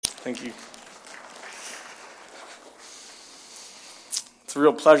Thank you. It's a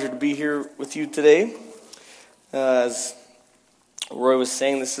real pleasure to be here with you today. As Roy was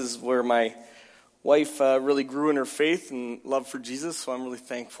saying, this is where my wife really grew in her faith and love for Jesus, so I'm really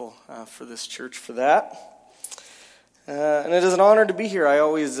thankful for this church for that. And it is an honor to be here. I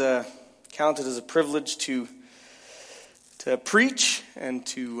always count it as a privilege to preach and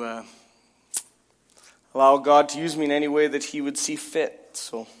to allow God to use me in any way that He would see fit.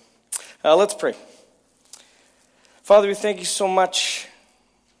 So let's pray. Father, we thank you so much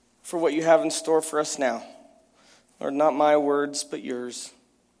for what you have in store for us now. Lord, not my words, but yours.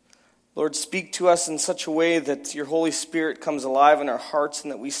 Lord, speak to us in such a way that your Holy Spirit comes alive in our hearts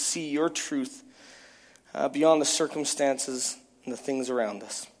and that we see your truth beyond the circumstances and the things around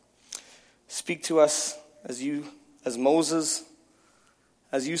us. Speak to us as you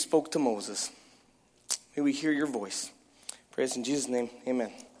spoke to Moses. May we hear your voice. Praise in Jesus' name,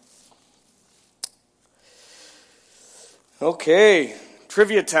 amen. Okay,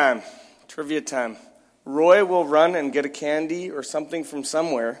 trivia time. Roy will run and get a candy or something from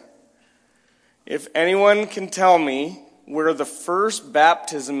somewhere. If anyone can tell me where the first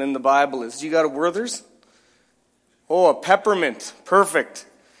baptism in the Bible is. You got a Werther's? Oh, a peppermint. Perfect.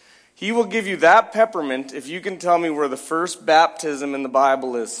 He will give you that peppermint if you can tell me where the first baptism in the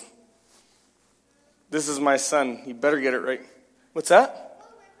Bible is. This is my son. He better get it right. What's that?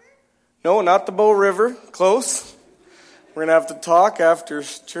 No, not the Bow River. Close. We're going to have to talk after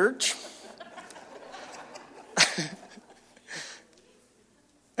church.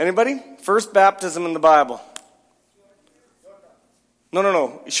 Anybody? First baptism in the Bible.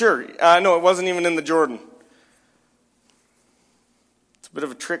 No. Sure. No, it wasn't even in the Jordan. It's a bit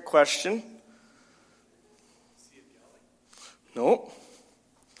of a trick question. No.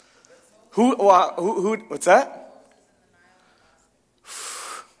 Who, what's that?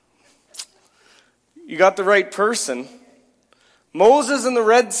 You got the right person. Moses and the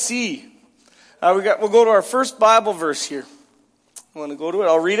Red Sea. We'll go to our first Bible verse here. I want to go to it.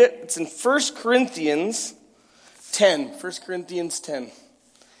 I'll read it. It's in 1 Corinthians 10. 1 Corinthians 10.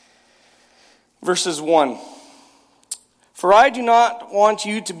 Verses 1. For I do not want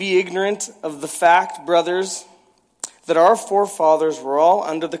you to be ignorant of the fact, brothers, that our forefathers were all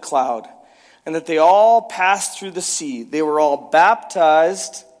under the cloud, and that they all passed through the sea. They were all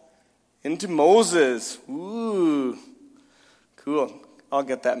baptized into Moses. Ooh, cool. I'll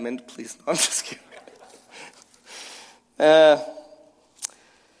get that mint, please. No, I'm just kidding.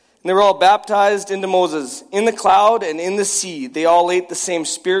 And they were all baptized into Moses in the cloud and in the sea. They all ate the same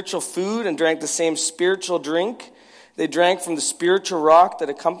spiritual food and drank the same spiritual drink. They drank from the spiritual rock that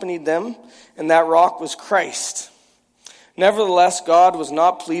accompanied them, and that rock was Christ. Nevertheless, God was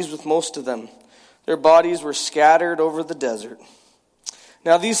not pleased with most of them. Their bodies were scattered over the desert.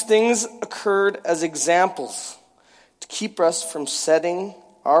 Now these things occurred as examples to keep us from setting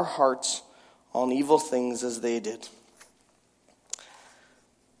our hearts on evil things as they did.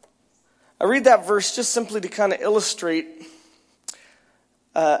 I read that verse just simply to kind of illustrate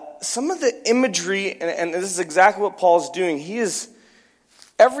some of the imagery, and this is exactly what Paul's doing. He is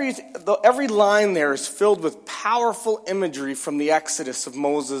every line there is filled with powerful imagery from the Exodus of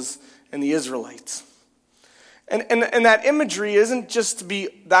Moses and the Israelites. And that imagery isn't just to be,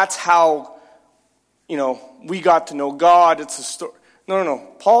 that's how, we got to know God. It's a story.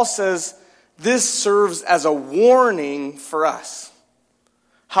 No. Paul says this serves as a warning for us,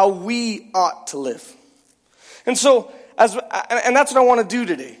 how we ought to live. And so, and that's what I want to do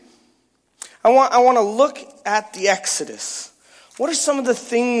today. I want to look at the Exodus. What are some of the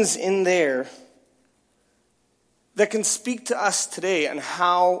things in there that can speak to us today and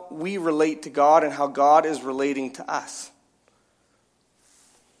how we relate to God and how God is relating to us?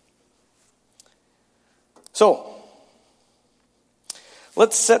 So,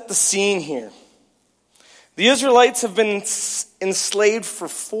 let's set the scene here. The Israelites have been enslaved for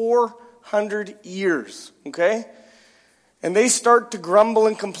 400 years, okay? And they start to grumble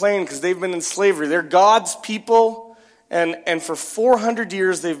and complain because they've been in slavery. They're God's people. And for 400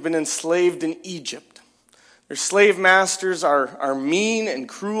 years, they've been enslaved in Egypt. Their slave masters are mean and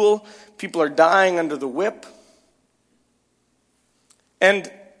cruel. People are dying under the whip.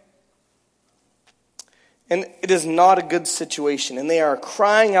 And it is not a good situation. And they are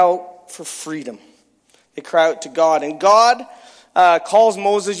crying out for freedom. They cry out to God. And God calls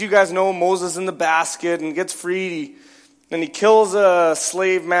Moses. You guys know Moses in the basket and gets freed. Then he kills a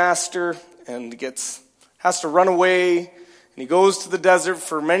slave master and has to run away, and he goes to the desert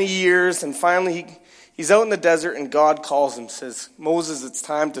for many years, and finally he's out in the desert, and God calls him, says, Moses, it's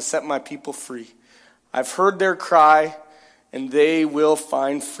time to set my people free. I've heard their cry, and they will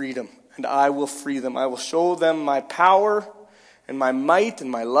find freedom, and I will free them. I will show them my power and my might and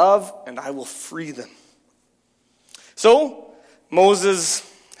my love, and I will free them. So Moses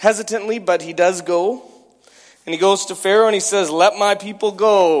hesitantly, but he does go. And he goes to Pharaoh and he says, let my people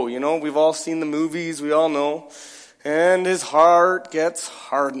go. You know, we've all seen the movies, we all know. And his heart gets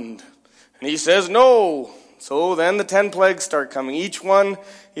hardened. And he says, no. So then the 10 plagues start coming. Each one,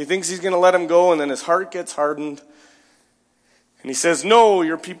 he thinks he's going to let him go, and then his heart gets hardened. And he says, no,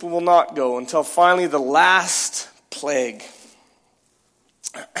 your people will not go, until finally the last plague.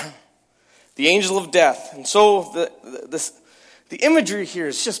 The angel of death. And so the imagery here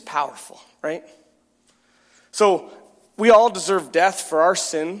is just powerful, right? So we all deserve death for our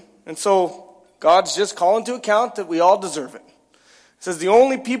sin, and so God's just calling to account that we all deserve it. It says the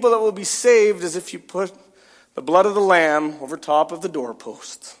only people that will be saved is if you put the blood of the lamb over top of the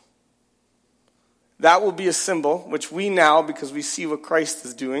doorposts. That will be a symbol, which we now, because we see what Christ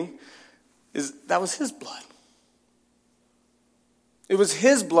is doing, that was his blood. It was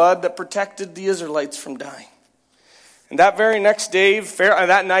his blood that protected the Israelites from dying. And that very next day,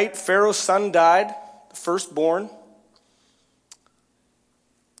 that night, Pharaoh's son died, the firstborn.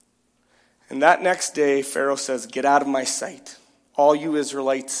 And that next day, Pharaoh says, get out of my sight. All you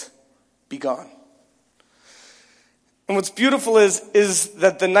Israelites, be gone. And what's beautiful is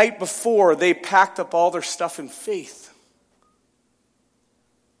that the night before, they packed up all their stuff in faith.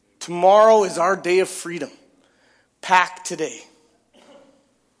 Tomorrow is our day of freedom. Pack today.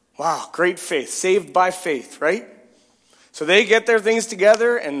 Wow, great faith. Saved by faith, right? So they get their things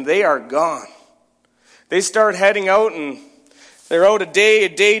together and they are gone. They start heading out, and they're out a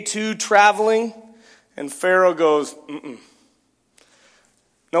day two traveling, and Pharaoh goes,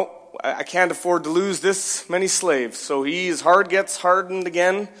 nope, I can't afford to lose this many slaves. So his heart gets hardened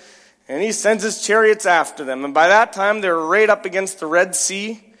again, and he sends his chariots after them. And by that time, they're right up against the Red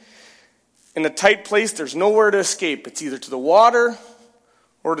Sea. In a tight place, there's nowhere to escape. It's either to the water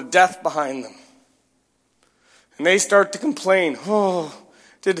or to death behind them. And they start to complain,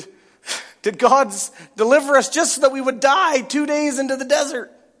 did God deliver us just so that we would die 2 days into the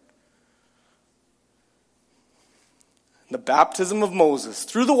desert? The baptism of Moses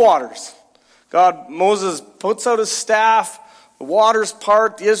through the waters. Moses puts out his staff, the waters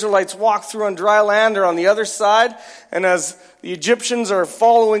part, the Israelites walk through on dry land or on the other side, and as the Egyptians are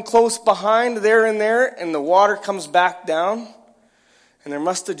following close behind, they're in there, and the water comes back down, and there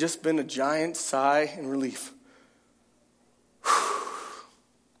must have just been a giant sigh in relief.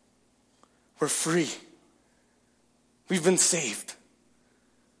 We're free. We've been saved.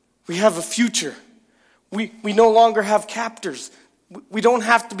 We have a future. We no longer have captors. We don't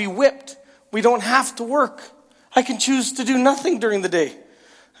have to be whipped. We don't have to work. I can choose to do nothing during the day.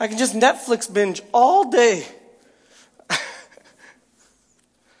 I can just Netflix binge all day.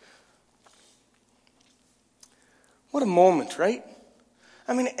 What a moment, right?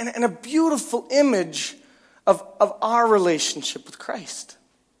 I mean, and a beautiful image of our relationship with Christ.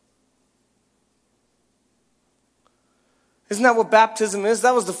 Isn't that what baptism is?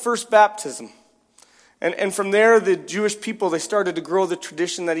 That was the first baptism. And from there, the Jewish people, they started to grow the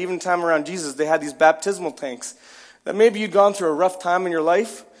tradition that even time around Jesus, they had these baptismal tanks. That maybe you'd gone through a rough time in your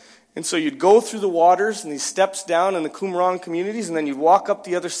life, and so you'd go through the waters and these steps down in the Qumran communities, and then you'd walk up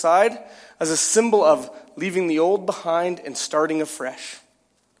the other side as a symbol of leaving the old behind and starting afresh.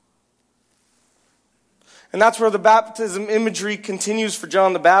 And that's where the baptism imagery continues for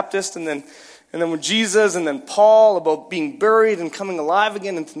John the Baptist, and then with Jesus, and then Paul about being buried and coming alive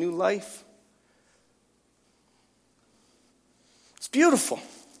again into new life. It's beautiful.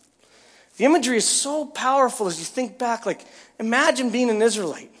 The imagery is so powerful as you think back. Like, imagine being an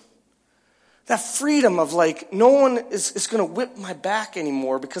Israelite. That freedom of like, no one is going to whip my back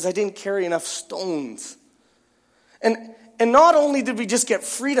anymore because I didn't carry enough stones. And not only did we just get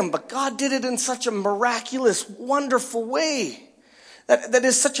freedom, but God did it in such a miraculous, wonderful way. That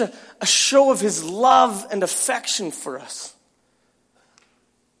is such a show of his love and affection for us.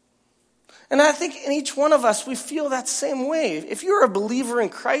 And I think in each one of us, we feel that same way. If you're a believer in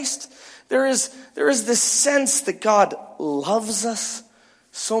Christ, there is this sense that God loves us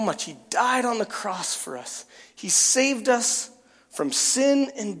so much. He died on the cross for us. He saved us from sin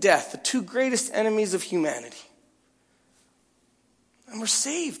and death, the two greatest enemies of humanity. And we're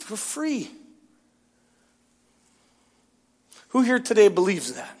saved. We're free. Who here today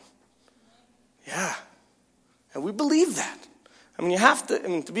believes that? Yeah. And we believe that. I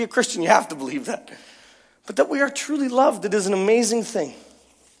mean, to be a Christian, you have to believe that. But that we are truly loved, it is an amazing thing.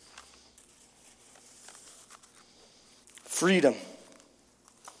 Freedom.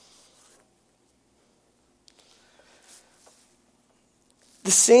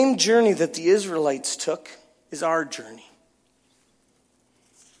 The same journey that the Israelites took is our journey.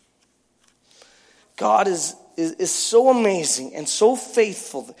 God is so amazing and so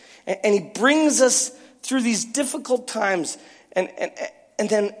faithful, and he brings us through these difficult times, and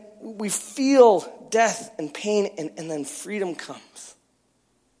then we feel death and pain, and then freedom comes.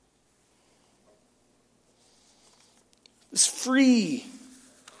 This free,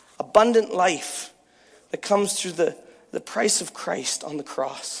 abundant life that comes through the price of Christ on the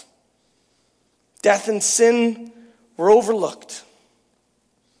cross. Death and sin were overlooked.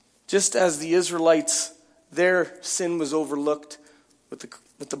 Just as the Israelites, their sin was overlooked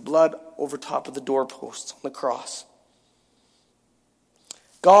with the blood over top of the doorposts on the cross.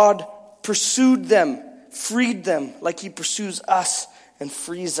 God pursued them, freed them like he pursues us and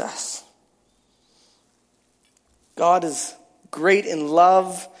frees us. God is great in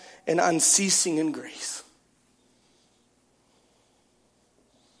love and unceasing in grace.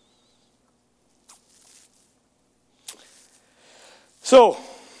 So,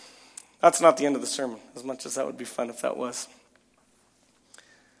 that's not the end of the sermon, as much as that would be fun if that was.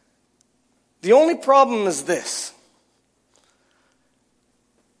 The only problem is this.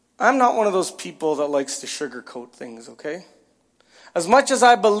 I'm not one of those people that likes to sugarcoat things, okay? As much as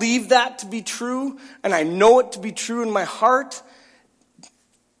I believe that to be true, and I know it to be true in my heart,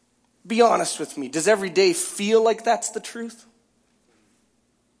 be honest with me. Does every day feel like that's the truth?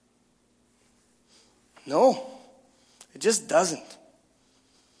 No, it just doesn't.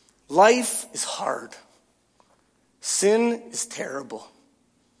 Life is hard. Sin is terrible.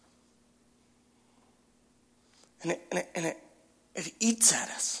 And it eats at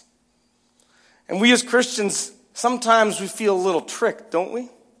us. And we as Christians, sometimes we feel a little tricked, don't we?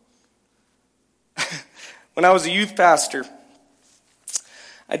 When I was a youth pastor,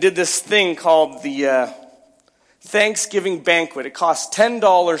 I did this thing called the Thanksgiving banquet. It cost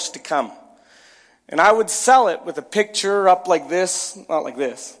 $10 to come. And I would sell it with a picture up like this, not like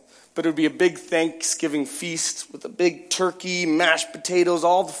this, but it would be a big Thanksgiving feast with a big turkey, mashed potatoes,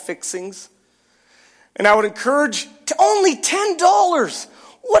 all the fixings. And I would encourage to only $10.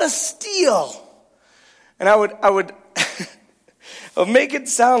 What a steal. And I would make it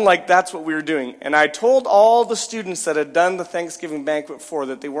sound like that's what we were doing. And I told all the students that had done the Thanksgiving banquet for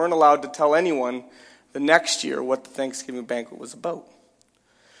that they weren't allowed to tell anyone the next year what the Thanksgiving banquet was about.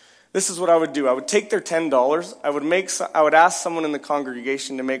 This is what I would do. I would take their $10. I would ask someone in the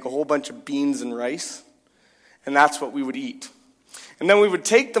congregation to make a whole bunch of beans and rice. And that's what we would eat. And then we would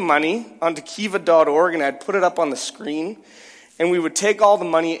take the money onto kiva.org, and I'd put it up on the screen. And we would take all the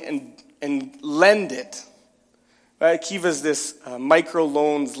money and lend it. Right? Kiva is this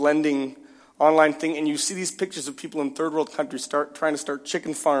microloans lending online thing. And you see these pictures of people in third world countries trying to start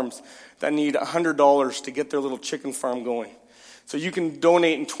chicken farms that need $100 to get their little chicken farm going. So you can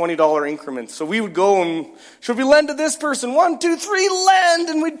donate in $20 increments. So we would go and, should we lend to this person? 1, 2, 3, lend!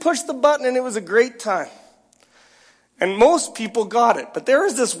 And we'd push the button, and it was a great time. And most people got it. But there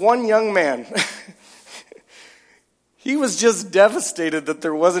was this one young man. He was just devastated that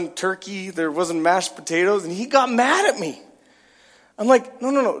there wasn't turkey, there wasn't mashed potatoes, and he got mad at me. I'm like,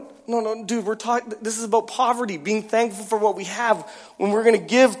 no, dude, this is about poverty, being thankful for what we have when we're going to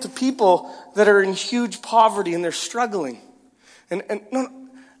give to people that are in huge poverty and they're struggling. And no,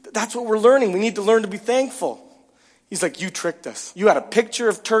 that's what we're learning. We need to learn to be thankful. He's like, you tricked us. You had a picture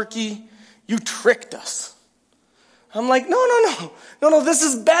of turkey. You tricked us. I'm like, no, this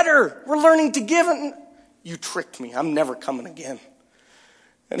is better. We're learning to give. And you tricked me. I'm never coming again.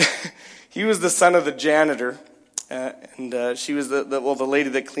 And he was the son of the janitor. And she was the lady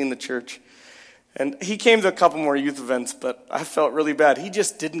that cleaned the church. And he came to a couple more youth events, but I felt really bad. He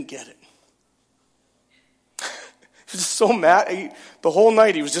just didn't get it. He was just so mad. The whole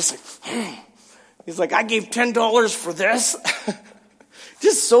night he was just like, He's like, I gave $10 for this.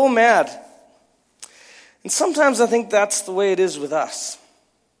 Just so mad. And sometimes I think that's the way it is with us.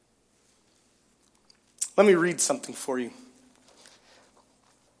 Let me read something for you.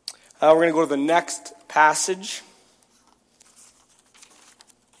 We're going to go to the next passage.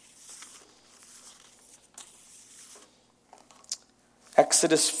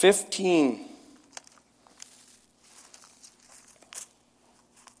 Exodus 15.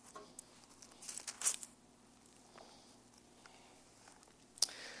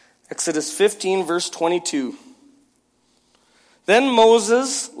 Exodus 15, verse 22. Then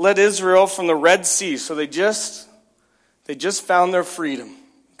Moses led Israel from the Red Sea. So they just found their freedom.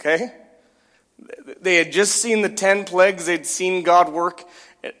 Okay? They had just seen the 10 plagues. They'd seen God work.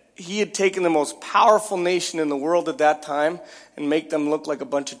 He had taken the most powerful nation in the world at that time and make them look like a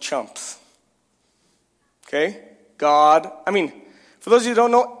bunch of chumps. Okay? For those of you who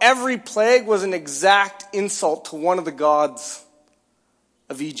don't know, every plague was an exact insult to one of the gods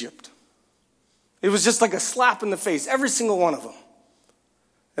of Egypt. It was just like a slap in the face, every single one of them.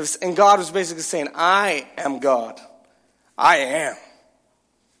 And God was basically saying, I am God. I am.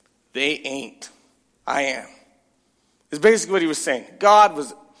 They ain't. I am. Is basically what he was saying. God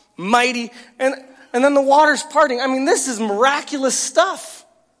was mighty. And then the water's parting. I mean, this is miraculous stuff.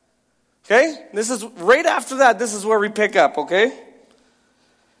 Okay? This is right after that. This is where we pick up, okay?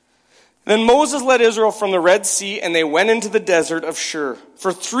 Then Moses led Israel from the Red Sea, and they went into the desert of Shur.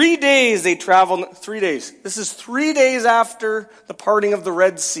 For 3 days they traveled. 3 days. This is 3 days after the parting of the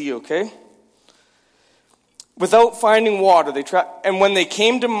Red Sea, okay? Without finding water. And when they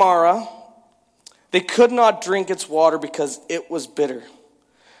came to Marah, they could not drink its water because it was bitter.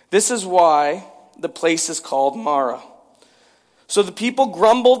 This is why the place is called Marah. So the people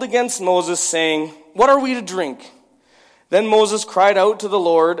grumbled against Moses, saying, "What are we to drink?" Then Moses cried out to the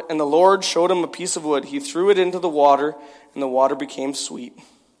Lord, and the Lord showed him a piece of wood. He threw it into the water, and the water became sweet.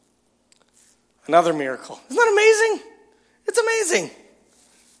 Another miracle. Isn't that amazing? It's amazing.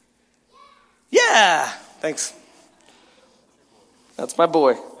 Yeah. Thanks. That's my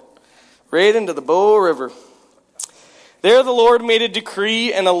boy. Right into the Bow River. There the Lord made a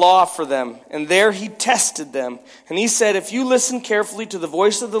decree and a law for them, and there he tested them. And he said, if you listen carefully to the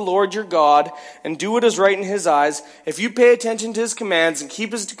voice of the Lord your God, and do what is right in his eyes, if you pay attention to his commands and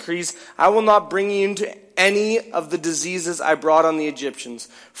keep his decrees, I will not bring you into any of the diseases I brought on the Egyptians,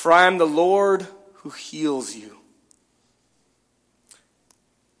 for I am the Lord who heals you.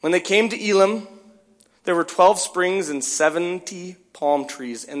 When they came to Elim, there were 12 springs and 70 palm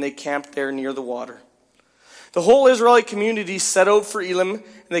trees, and they camped there near the water. The whole Israelite community set out for Elim, and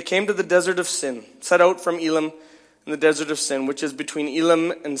they came to the desert of Sin. Set out from Elim in the desert of Sin, which is between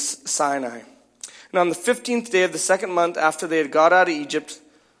Elim and Sinai. And on the 15th day of the second month after they had got out of Egypt,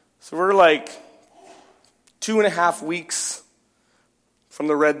 so we're like 2.5 weeks from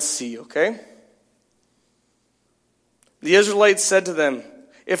the Red Sea, okay? The Israelites said to them,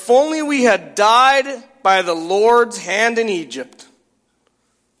 if only we had died by the Lord's hand in Egypt.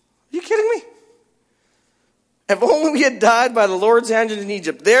 Are you kidding me? If only we had died by the Lord's hand in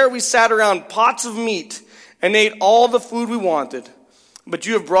Egypt. There we sat around pots of meat and ate all the food we wanted. But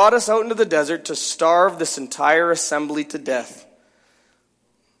you have brought us out into the desert to starve this entire assembly to death.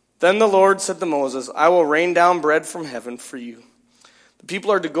 Then the Lord said to Moses, I will rain down bread from heaven for you. The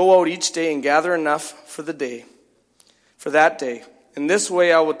people are to go out each day and gather enough for that day. In this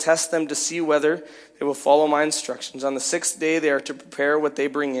way I will test them to see whether they will follow my instructions. On the 6th day they are to prepare what they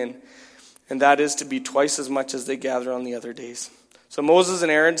bring in, and that is to be twice as much as they gather on the other days. So Moses and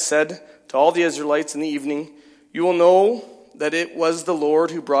Aaron said to all the Israelites in the evening, you will know that it was the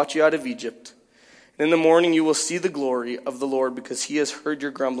Lord who brought you out of Egypt. And in the morning you will see the glory of the Lord, because he has heard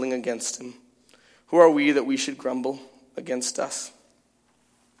your grumbling against him. Who are we that we should grumble against us?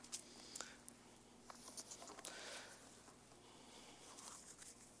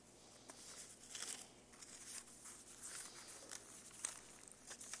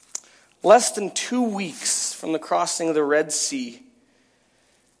 Less than 2 weeks from the crossing of the Red Sea,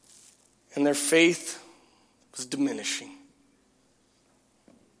 and their faith was diminishing.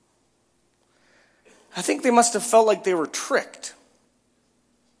 I think they must have felt like they were tricked,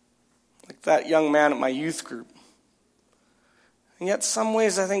 like that young man at my youth group. And yet, some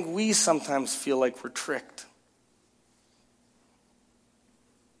ways, I think we sometimes feel like we're tricked.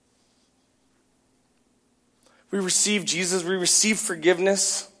 We receive Jesus, we receive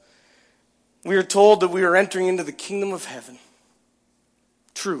forgiveness. We are told that we are entering into the kingdom of heaven.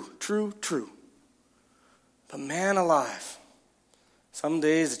 True. But man alive, some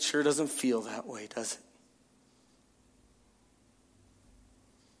days it sure doesn't feel that way, does it?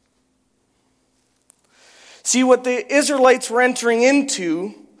 See, what the Israelites were entering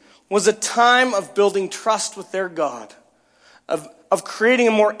into was a time of building trust with their God, of creating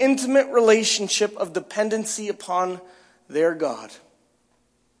a more intimate relationship of dependency upon their God.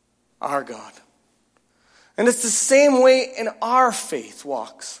 Our God. And it's the same way in our faith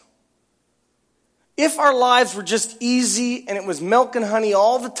walks. If our lives were just easy and it was milk and honey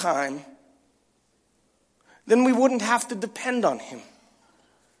all the time, then we wouldn't have to depend on him.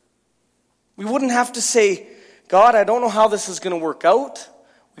 We wouldn't have to say, God, I don't know how this is going to work out.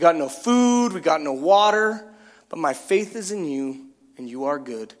 We got no food, we got no water, but my faith is in you, and you are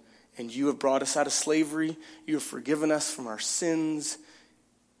good. And you have brought us out of slavery. You have forgiven us from our sins.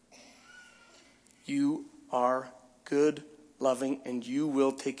 You are good, loving, and you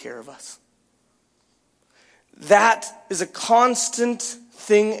will take care of us. That is a constant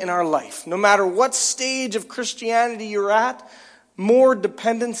thing in our life. No matter what stage of Christianity you're at, more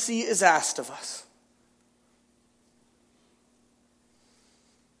dependency is asked of us.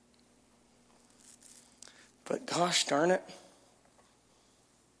 But gosh darn it,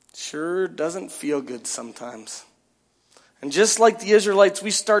 sure doesn't feel good sometimes. And just like the Israelites, we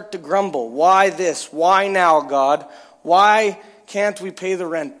start to grumble. Why this? Why now, God? Why can't we pay the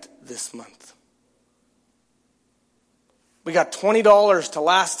rent this month? We got $20 to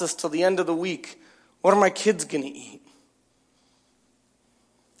last us till the end of the week. What are my kids going to eat?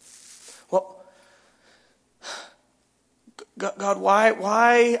 Well, God,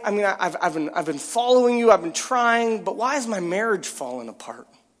 why? I mean, I've been following you. I've been trying, but why is my marriage falling apart?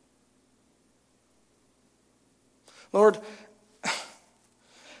 Lord,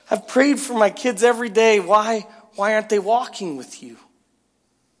 I've prayed for my kids every day. Why aren't they walking with you?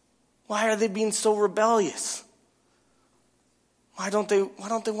 Why are they being so rebellious? Why don't they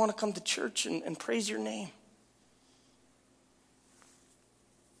want to come to church and praise your name?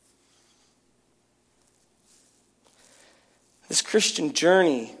 This Christian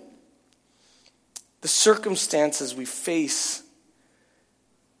journey, the circumstances we face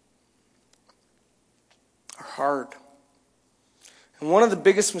are hard. And one of the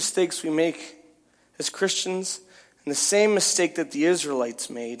biggest mistakes we make as Christians, and the same mistake that the Israelites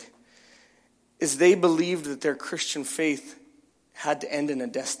made, is they believed that their Christian faith had to end in a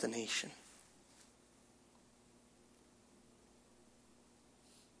destination.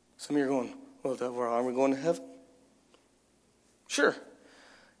 Some of you are going, well, are we going to heaven? Sure.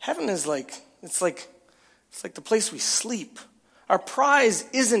 Heaven is like the place we sleep. Our prize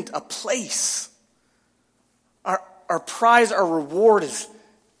isn't a place. Our prize, our reward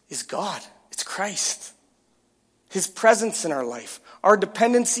is God. It's Christ. His presence in our life. Our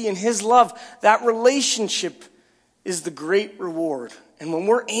dependency in His love. That relationship is the great reward. And when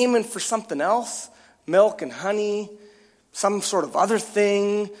we're aiming for something else, milk and honey, some sort of other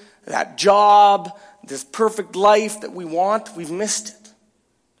thing, that job, this perfect life that we want, we've missed it.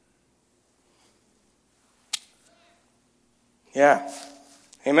 Yeah.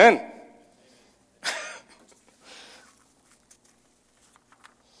 Amen.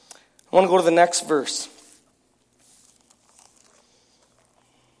 I want to go to the next verse.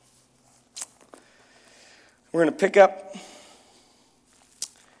 We're going to pick up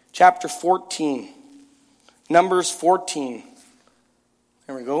chapter 14. Numbers 14.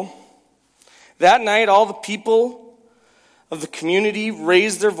 There we go. That night, all the people of the community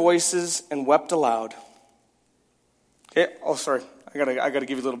raised their voices and wept aloud. Okay. Oh, sorry. I gotta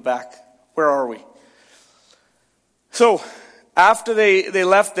give you a little back. Where are we? So, after they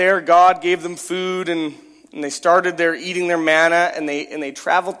left there, God gave them food, and they started there eating their manna, and they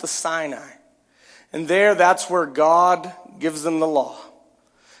traveled to Sinai. And that's where God gives them the law.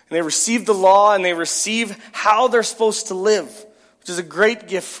 And they receive the law, and they receive how they're supposed to live, which is a great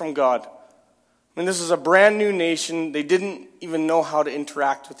gift from God. I mean, this is a brand new nation. They didn't even know how to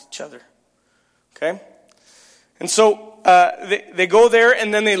interact with each other. Okay? And so they go there,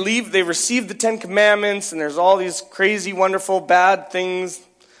 and then they leave. They receive the 10 Commandments, and there's all these crazy, wonderful, bad things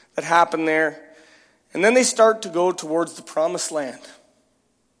that happen there. And then they start to go towards the promised land.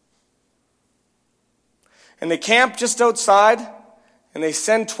 And they camp just outside, and they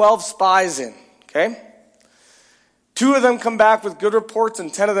send 12 spies in. Okay? 2 of them come back with good reports,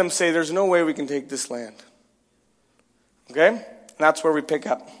 and 10 of them say, there's no way we can take this land. Okay? And that's where we pick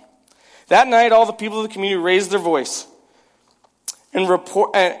up. That night, all the people of the community raised their voice and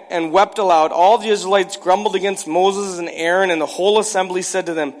wept aloud. All the Israelites grumbled against Moses and Aaron, and the whole assembly said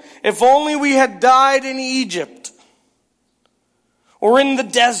to them, if only we had died in Egypt or in the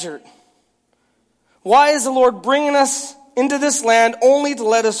desert. Why is the Lord bringing us into this land only to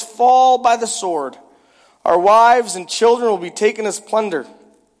let us fall by the sword? Our wives and children will be taken as plunder.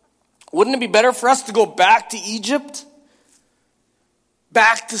 Wouldn't it be better for us to go back to Egypt?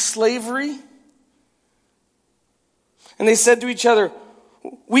 Back to slavery? And they said to each other,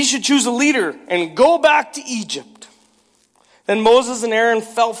 we should choose a leader and go back to Egypt. Then Moses and Aaron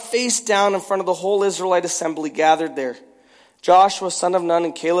fell face down in front of the whole Israelite assembly gathered there. Joshua, son of Nun,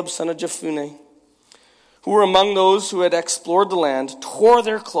 and Caleb, son of Jephunneh, who were among those who had explored the land, tore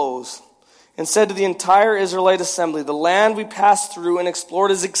their clothes and said to the entire Israelite assembly, the land we passed through and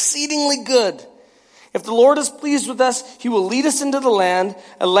explored is exceedingly good. If the Lord is pleased with us, He will lead us into the land,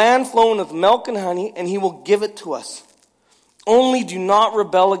 a land flowing with milk and honey, and He will give it to us. Only do not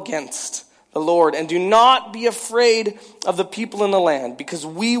rebel against the Lord, and do not be afraid of the people in the land, because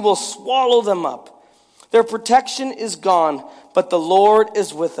we will swallow them up. Their protection is gone, but the Lord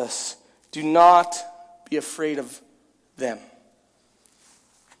is with us. Do not be afraid of them.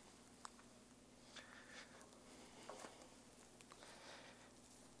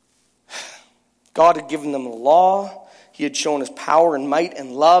 God had given them the law. He had shown his power and might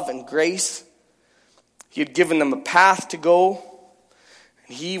and love and grace. He had given them a path to go,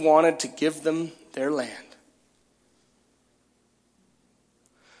 and he wanted to give them their land.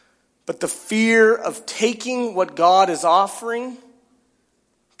 But the fear of taking what God is offering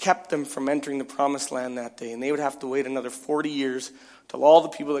kept them from entering the promised land that day, and they would have to wait another 40 years till all the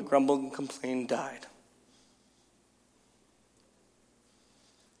people that grumbled and complained died.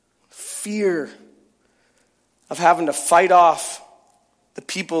 Fear of having to fight off the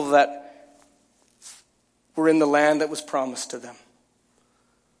people that were in the land that was promised to them.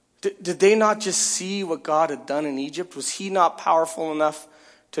 Did they not just see what God had done in Egypt? Was he not powerful enough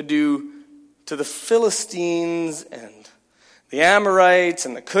to do to the Philistines and the Amorites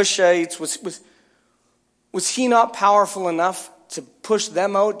and the Cushites? Was he not powerful enough to push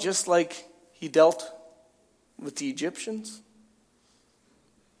them out just like he dealt with the Egyptians?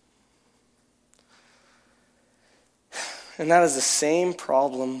 And that is the same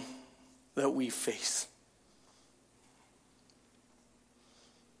problem that we face.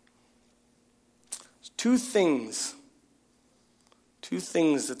 Two things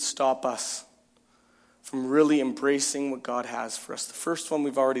that stop us from really embracing what God has for us. The first one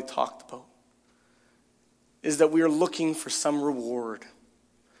we've already talked about is that we are looking for some reward,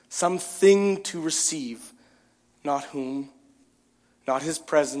 something to receive, not whom, not his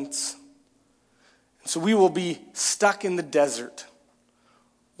presence. And so we will be stuck in the desert,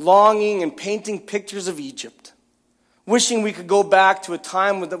 longing and painting pictures of Egypt, wishing we could go back to a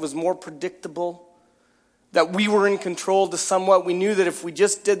time that was more predictable, that we were in control to somewhat. We knew that if we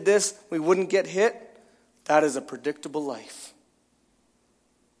just did this, we wouldn't get hit. That is a predictable life.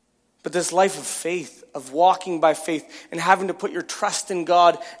 But this life of faith, of walking by faith, and having to put your trust in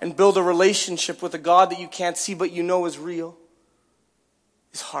God and build a relationship with a God that you can't see but you know is real,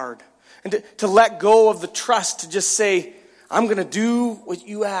 is hard. And to let go of the trust, to just say, I'm going to do what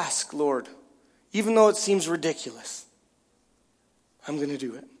you ask, Lord, even though it seems ridiculous. I'm going to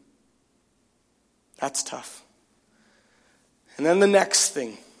do it. That's tough. And then the next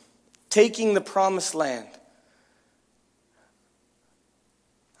thing, taking the promised land.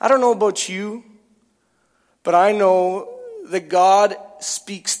 I don't know about you, but I know that God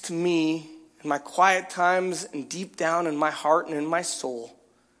speaks to me in my quiet times and deep down in my heart and in my soul.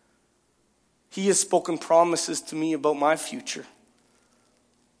 He has spoken promises to me about my future.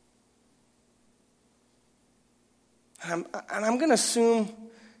 And I'm going to assume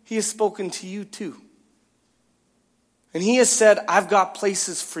he has spoken to you too. And he has said, I've got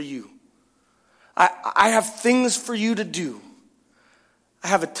places for you. I have things for you to do. I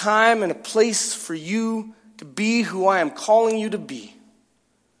have a time and a place for you to be who I am calling you to be.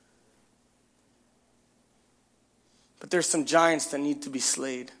 But there's some giants that need to be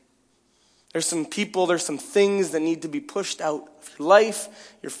slayed. There's some people, there's some things that need to be pushed out of your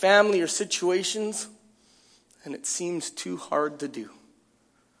life, your family, your situations, and it seems too hard to do.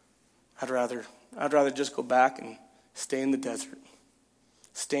 I'd rather just go back and stay in the desert,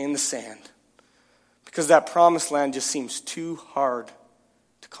 stay in the sand, because that promised land just seems too hard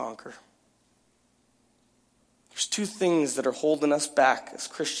to conquer. There's two things that are holding us back as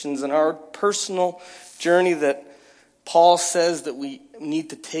Christians in our personal journey that Paul says that we need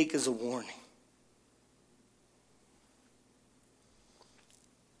to take as a warning.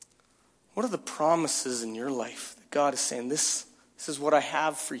 What are the promises in your life that God is saying, this is what I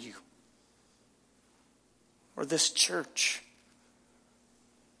have for you? Or this church?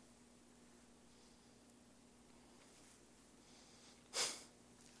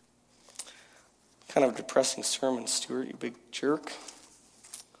 Kind of depressing sermon, Stuart, you big jerk.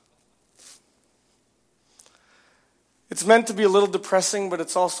 It's meant to be a little depressing, but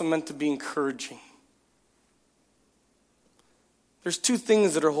it's also meant to be encouraging. There's two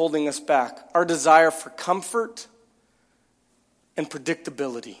things that are holding us back. Our desire for comfort and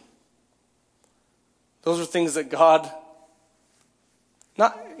predictability. Those are things that God,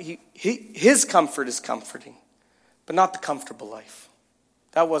 his comfort is comforting, but not the comfortable life.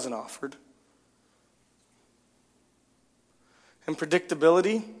 That wasn't offered. And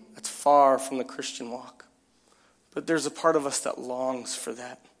predictability, that's far from the Christian walk. But there's a part of us that longs for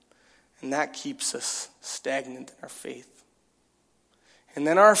that. And that keeps us stagnant in our faith. And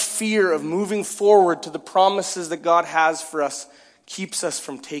then our fear of moving forward to the promises that God has for us keeps us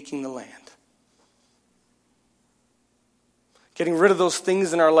from taking the land. Getting rid of those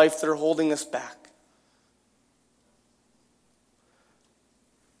things in our life that are holding us back.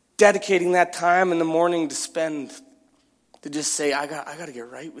 Dedicating that time in the morning to spend, to just say, I got to get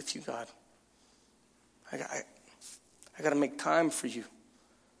right with you, God. I got to make time for you.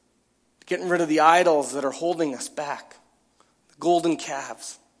 To getting rid of the idols that are holding us back, the golden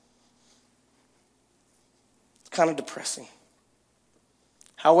calves. It's kind of depressing.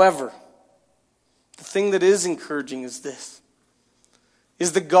 However, the thing that is encouraging is this.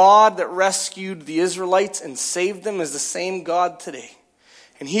 Is the God that rescued the Israelites and saved them is the same God today.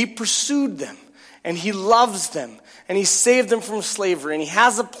 And he pursued them. And he loves them. And he saved them from slavery. And he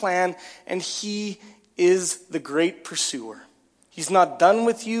has a plan. And he is the great pursuer. He's not done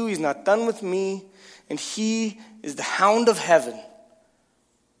with you. He's not done with me. And he is the hound of heaven.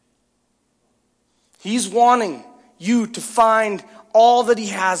 He's wanting you to find all that he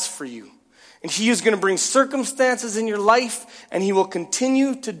has for you. And he is going to bring circumstances in your life, and he will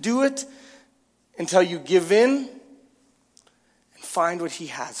continue to do it until you give in and find what he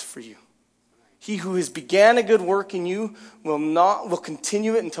has for you. He who has began a good work in you will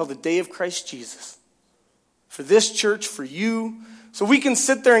continue it until the day of Christ Jesus. For this church, for you. So we can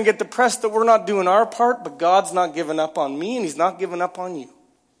sit there and get depressed that we're not doing our part, but God's not giving up on me, and he's not giving up on you.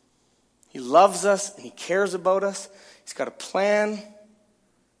 He loves us, and he cares about us. He's got a plan.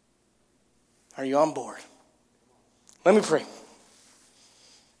 Are you on board? Let me pray.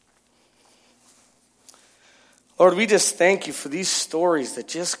 Lord, we just thank you for these stories that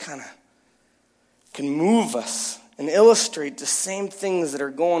just kind of can move us and illustrate the same things that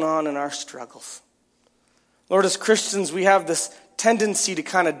are going on in our struggles. Lord, as Christians, we have this tendency to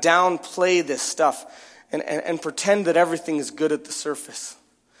kind of downplay this stuff and pretend that everything is good at the surface.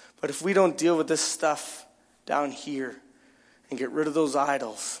 But if we don't deal with this stuff down here and get rid of those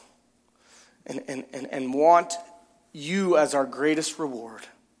idols, and want you as our greatest reward,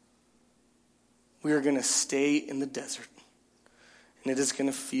 we are going to stay in the desert. And it is going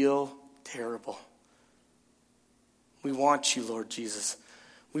to feel terrible. We want you, Lord Jesus.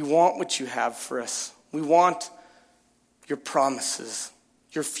 We want what you have for us. We want your promises,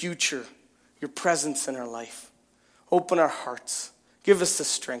 your future, your presence in our life. Open our hearts. Give us the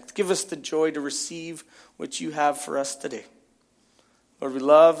strength. Give us the joy to receive what you have for us today. Lord, we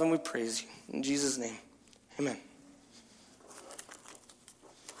love and we praise you. In Jesus' name, amen.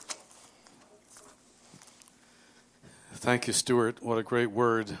 Thank you, Stuart. What a great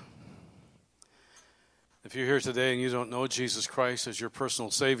word. If you're here today and you don't know Jesus Christ as your personal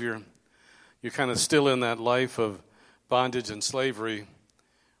Savior, you're kind of still in that life of bondage and slavery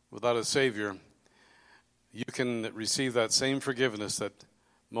without a Savior, you can receive that same forgiveness that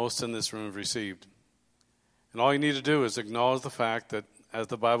most in this room have received. And all you need to do is acknowledge the fact that, as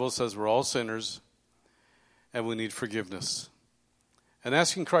the Bible says, we're all sinners and we need forgiveness. And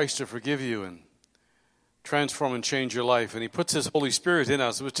asking Christ to forgive you and transform and change your life. And he puts his Holy Spirit in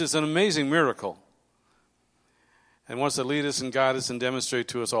us, which is an amazing miracle. And wants to lead us and guide us and demonstrate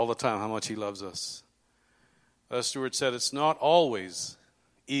to us all the time how much he loves us. As Stuart said, it's not always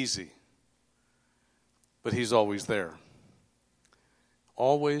easy, but he's always there.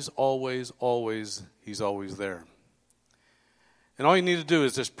 Always, always, always, he's always there. And all you need to do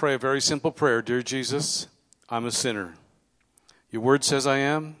is just pray a very simple prayer. Dear Jesus, I'm a sinner. Your word says I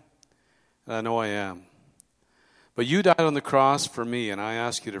am, and I know I am. But you died on the cross for me, and I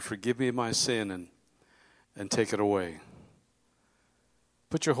ask you to forgive me my sin and take it away.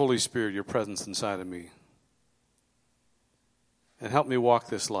 Put your Holy Spirit, your presence inside of me. And help me walk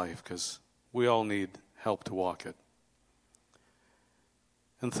this life, because we all need help to walk it.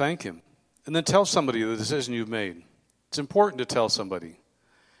 And thank him. And then tell somebody the decision you've made. It's important to tell somebody.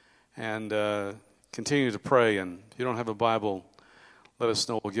 And continue to pray. And if you don't have a Bible, let us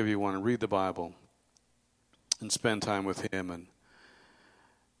know. We'll give you one and read the Bible. And spend time with him. And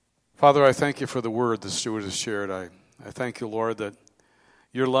Father, I thank you for the word that Stuart has shared. I thank you, Lord, that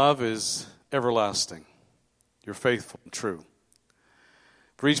your love is everlasting. You're faithful and true.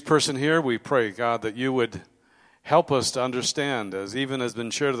 For each person here, we pray, God, that you would help us to understand, as even has been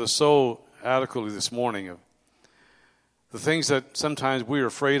shared with us so adequately this morning, of the things that sometimes we're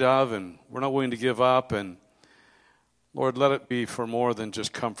afraid of and we're not willing to give up. And Lord, let it be for more than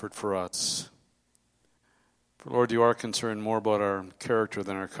just comfort for us. For Lord, you are concerned more about our character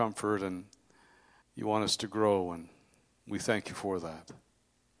than our comfort, and you want us to grow, and we thank you for that.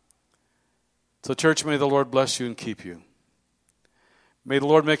 So, church, may the Lord bless you and keep you. May the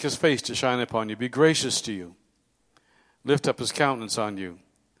Lord make his face to shine upon you, be gracious to you, lift up his countenance on you,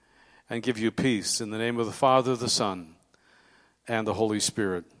 and give you peace. In the name of the Father, the Son, and the Holy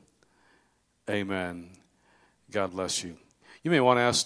Spirit. Amen. God bless you. You may want to ask